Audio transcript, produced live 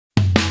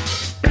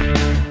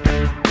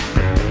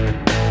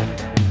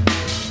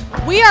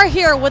We are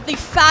here with the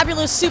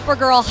fabulous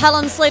Supergirl,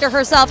 Helen Slater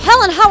herself.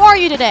 Helen, how are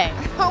you today?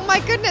 Oh my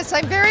goodness,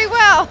 I'm very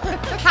well.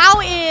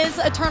 How is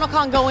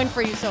EternalCon going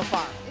for you so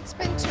far? It's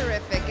been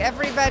terrific.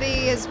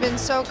 Everybody has been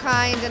so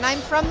kind, and I'm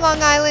from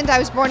Long Island. I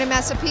was born in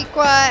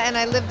Massapequa, and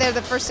I lived there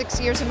the first 6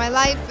 years of my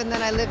life, and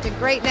then I lived in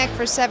Great Neck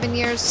for 7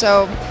 years,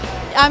 so...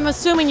 I'm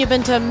assuming you've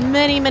been to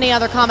many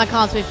other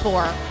Comic-Cons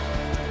before.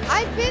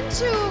 I've been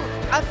to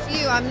a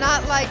few. I'm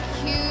not like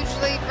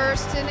hugely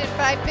versed in it,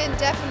 but I've been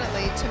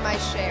definitely to my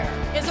share.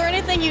 Is there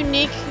anything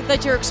unique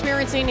that you're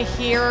experiencing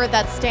here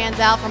that stands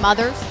out from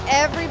others?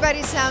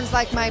 Everybody sounds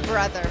like my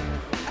brother.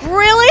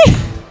 Really?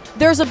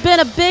 There's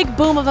been a big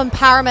boom of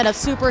empowerment of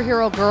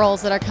superhero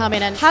girls that are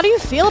coming in. How do you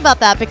feel about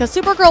that? Because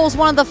Supergirl was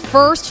one of the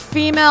first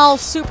female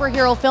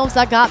superhero films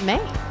that got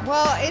made.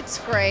 Well, it's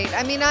great.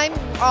 I mean, I'm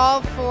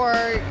all for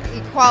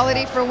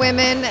equality for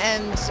women,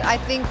 and I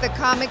think the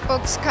comic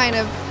books kind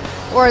of,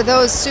 or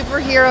those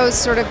superheroes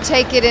sort of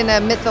take it in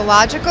a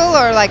mythological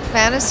or like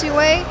fantasy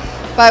way,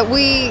 but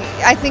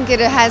I think it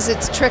has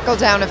its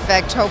trickle-down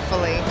effect,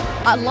 hopefully.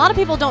 A lot of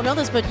people don't know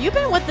this, but you've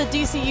been with the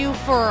DCU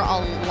for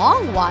a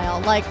long while,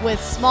 like with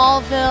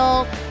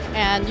Smallville,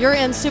 and you're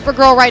in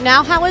Supergirl right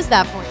now. How is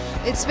that for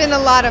you? It's been a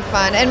lot of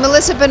fun, and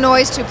Melissa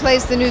Benoist, who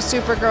plays the new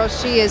Supergirl,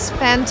 she is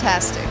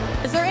fantastic.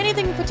 Is there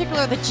anything in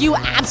particular that you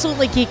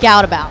absolutely geek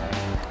out about?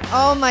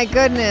 Oh my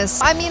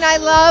goodness. I mean, I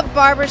love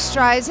Barbara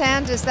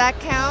Streisand. Does that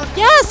count?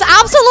 Yes,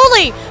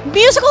 absolutely.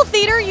 Musical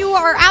theater, you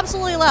are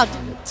absolutely allowed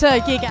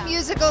to geek out.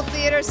 Musical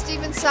theater,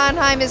 Stephen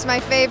Sondheim is my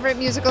favorite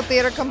musical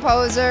theater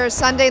composer.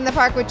 Sunday in the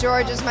Park with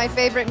George is my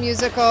favorite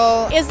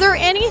musical. Is there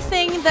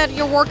anything that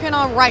you're working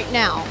on right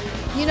now?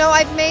 You know,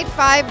 I've made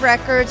 5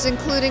 records,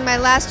 including my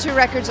last 2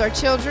 records are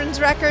children's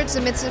records,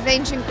 The Myths of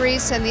Ancient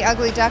Greece and The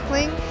Ugly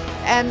Duckling.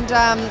 And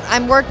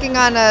I'm working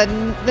on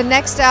the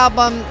next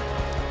album.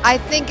 I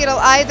think it'll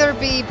either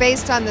be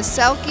based on the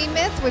Selkie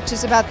myth, which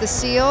is about the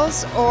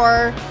seals,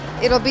 or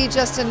it'll be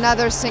just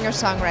another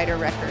singer-songwriter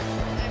record.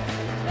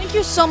 Thank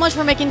you so much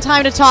for making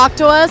time to talk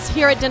to us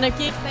here at Den of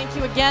Geek. Thank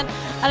you again.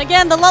 And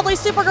again, the lovely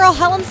Supergirl,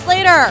 Helen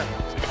Slater.